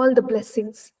all the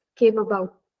blessings came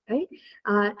about. Right?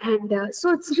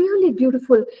 So it's really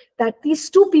beautiful that these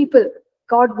two people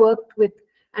God worked with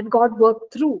and God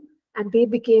worked through, and they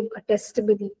became a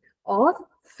testimony of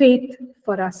faith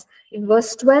for us. In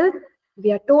verse 12,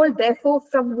 we are told, therefore,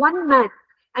 from one man,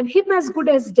 and him as good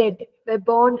as dead, were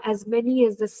born as many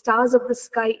as the stars of the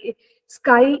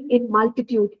sky in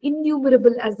multitude,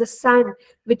 innumerable as the sand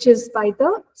which is by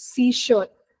the seashore.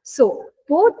 So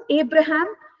both Abraham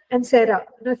and Sarah,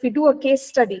 if we do a case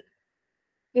study,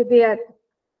 they are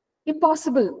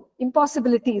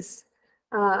impossibilities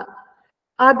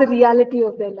are the reality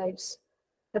of their lives.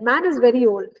 The man is very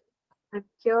old. And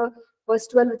here, verse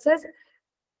 12, it says,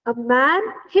 a man,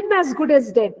 him as good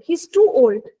as dead. He's too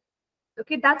old.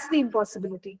 Okay, that's the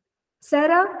impossibility.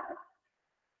 Sarah,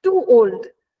 too old.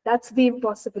 That's the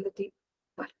impossibility.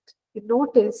 But you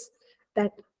notice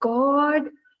that God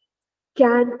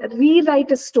can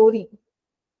rewrite a story.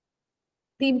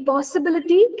 The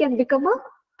impossibility can become a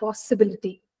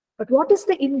possibility. But what is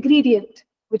the ingredient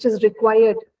which is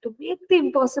required to make the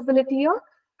impossibility a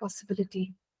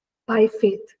possibility? By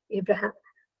faith, Abraham.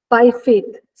 By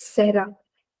faith, Sarah.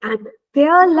 And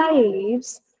their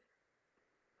lives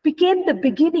became the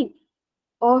beginning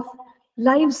of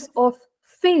lives of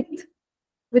faith,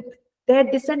 with their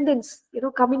descendants,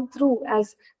 coming through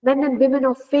as men and women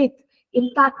of faith,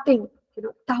 impacting,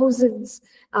 thousands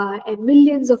and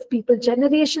millions of people,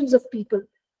 generations of people.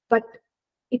 But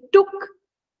it took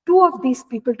two of these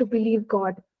people to believe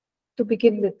God to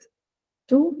begin with,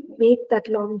 to make that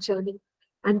long journey.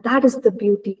 And that is the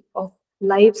beauty of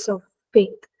lives of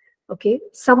faith. Okay,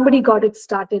 somebody got it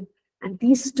started, and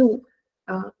these two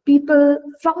people,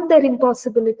 from their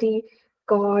impossibility,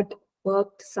 God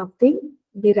worked something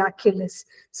miraculous.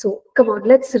 So come on,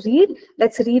 let's read.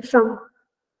 Let's read from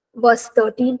verse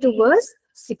 13 to verse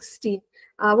 16.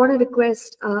 I want to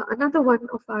request another one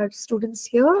of our students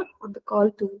here on the call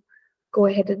to go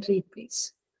ahead and read,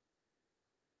 please.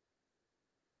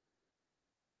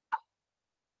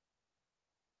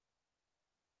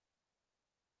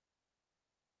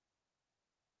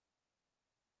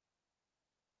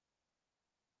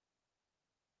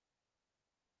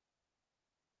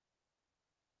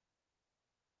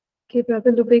 Okay,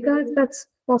 Brother Lubega, if that's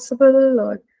possible,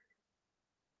 or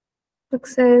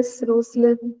Success,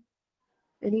 Rosalind,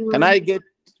 anyone? Can I get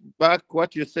back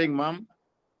what you're saying, Mom?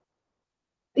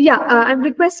 Yeah, I'm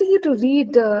requesting you to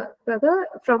read, brother,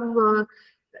 from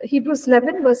Hebrews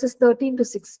 11, verses 13 to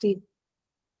 16.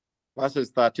 Verses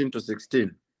 13 to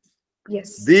 16.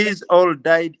 Yes. These all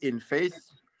died in faith,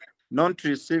 not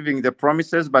receiving the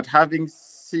promises, but having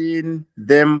seen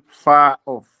them far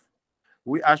off.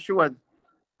 We assured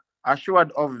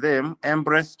of them,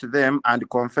 embraced them, and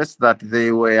confessed that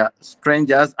they were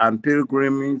strangers and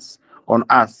pilgrims on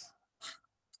earth.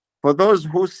 For those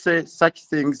who say such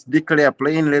things declare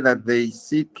plainly that they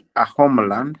seek a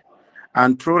homeland,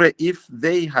 and truly if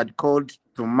they had called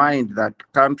to mind that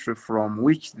country from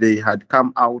which they had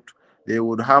come out, they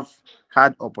would have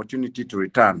had opportunity to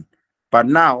return. But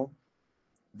now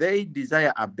they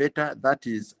desire a better, that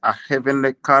is a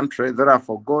heavenly country.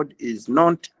 Therefore, God is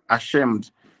not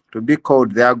ashamed to be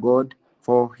called their God,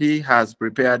 for he has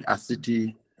prepared a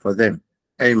city for them.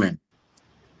 Amen.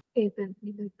 Amen.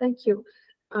 Amen. Thank you,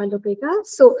 Lubega.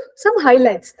 So some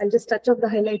highlights. I'll just touch on the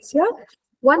highlights here.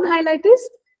 One highlight is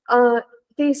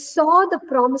they saw the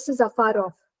promises afar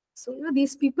off. So,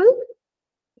 these people,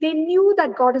 they knew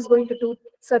that God is going to do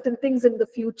certain things in the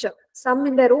future, some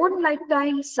in their own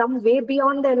lifetime, some way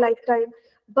beyond their lifetime,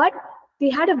 but they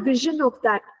had a vision of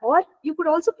that. Or you could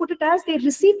also put it as they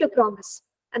received a promise.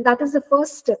 And that is the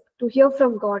first step, to hear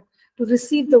from God, to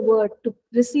receive the word, to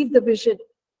receive the vision.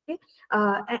 Okay?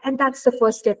 And that's the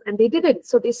first step. And they did it.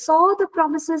 So they saw the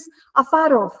promises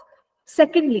afar off.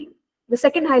 Secondly, the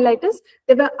second highlight is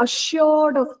they were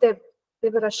assured of them. They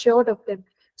were assured of them.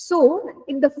 So,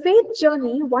 in the faith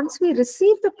journey, once we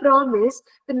receive the promise,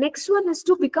 the next one is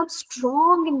to become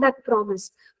strong in that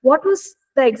promise. What was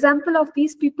the example of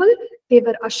these people? They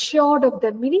were assured of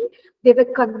them, meaning they were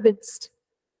convinced.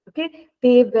 Okay,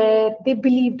 they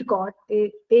believed God.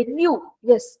 They knew,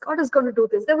 yes, God is going to do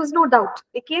this. There was no doubt.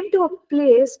 They came to a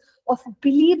place of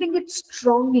believing it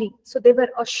strongly. So they were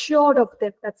assured of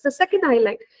them. That's the second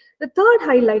highlight. The third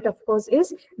highlight, of course,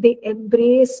 is they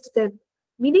embraced them,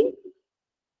 meaning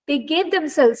they gave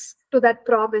themselves to that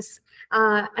promise.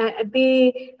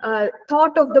 They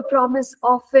thought of the promise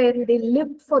often. They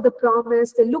lived for the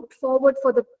promise. They looked forward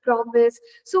for the promise.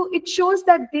 So it shows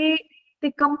that they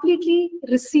completely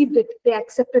received it. They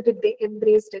accepted it. They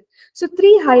embraced it. So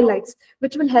three highlights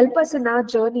which will help us in our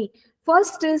journey.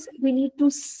 First is we need to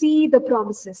see the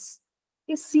promises.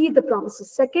 Okay, see the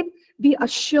promises. Second, be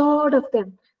assured of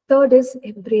them. Third is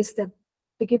embrace them.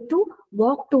 Begin to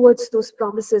walk towards those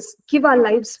promises, give our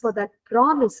lives for that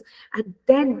promise, and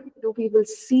then we will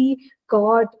see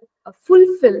God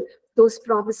fulfill those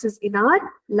promises in our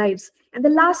lives. And the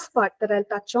last part that I'll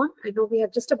touch on, I know we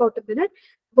have just about a minute,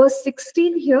 verse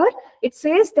 16 here, it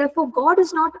says, therefore God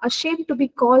is not ashamed to be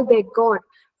called their God,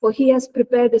 for he has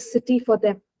prepared a city for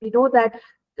them. We know that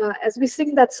as we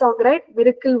sing that song, right?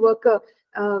 Miracle worker,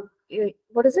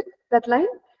 what is it, that line?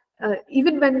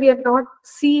 Even when we are not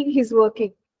seeing his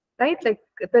working, right? Like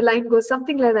the line goes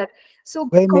something like that. So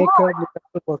Waymaker, God,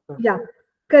 miracle worker. yeah,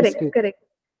 correct, Escape. correct.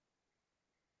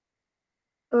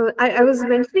 I was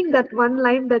mentioning that one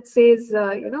line that says,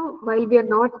 while we are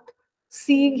not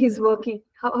seeing his working.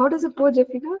 How does it go,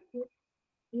 Jeffina?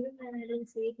 Even when I don't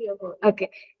see it, you're working. Okay.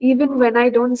 Even when I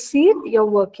don't see it, you're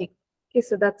working. Okay,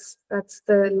 so that's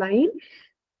the line.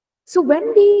 So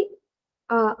when we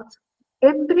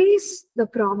embrace the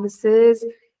promises,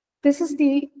 this is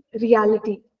the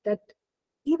reality that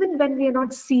even when we are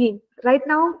not seeing, right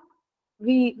now,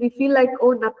 we feel like,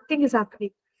 oh, nothing is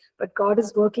happening, but God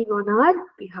is working on our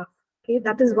behalf. Okay,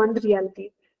 that is one reality.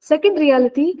 Second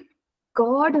reality,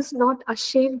 God is not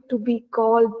ashamed to be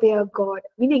called their God.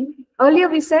 Meaning, earlier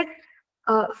we said,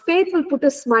 faith will put a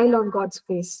smile on God's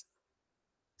face.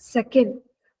 Second,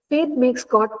 faith makes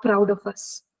God proud of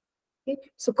us. Okay?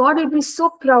 So God will be so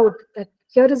proud that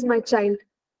here is my child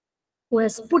who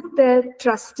has put their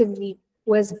trust in me,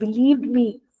 who has believed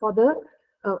me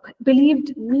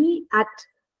believed me at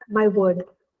my word.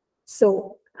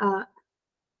 So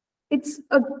it's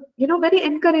a very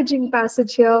encouraging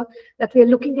passage here that we are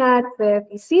looking at, where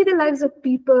we see the lives of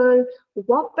people who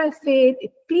walk by faith.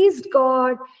 It pleased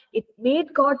God, it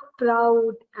made God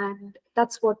proud, and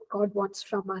that's what God wants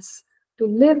from us, to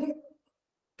live,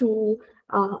 to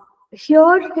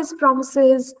hear his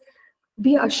promises,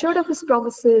 be assured of his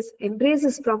promises, embrace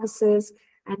his promises,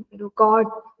 and God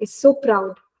is so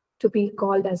proud to be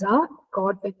called as our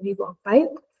God when we walk by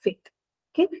faith.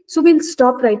 Okay, so we'll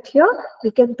stop right here.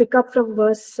 We can pick up from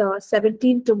verse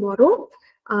 17 tomorrow,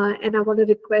 and I want to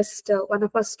request one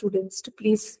of our students to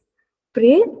please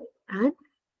pray and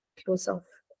close off.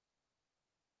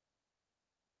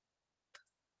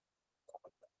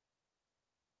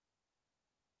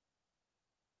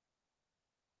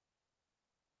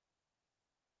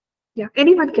 Yeah,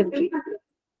 anyone can pray.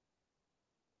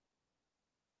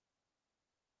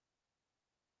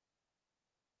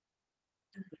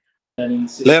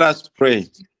 Let us pray.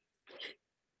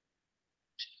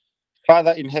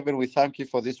 Father in heaven, we thank you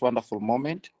for this wonderful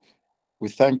moment. We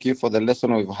thank you for the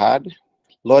lesson we've had.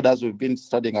 Lord, as we've been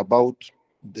studying about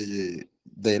the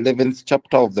 11th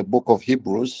chapter of the book of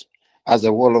Hebrews as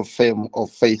a wall of fame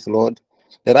of faith, Lord,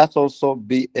 let us also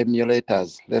be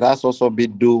emulators. Let us also be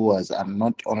doers and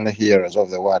not only hearers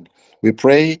of the word. We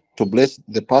pray to bless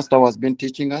the pastor who has been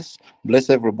teaching us,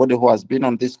 bless everybody who has been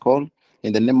on this call.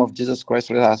 In the name of Jesus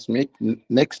Christ, let us meet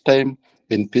next time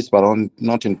in peace, but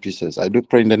not in pieces. I do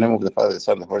pray in the name of the Father, the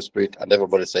Son, and the Holy Spirit, and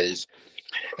everybody says,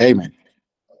 Amen.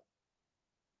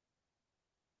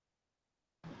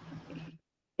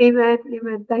 Amen.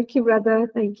 Amen. Thank you,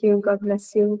 brother. Thank you. God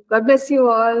bless you. God bless you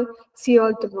all. See you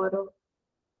all tomorrow.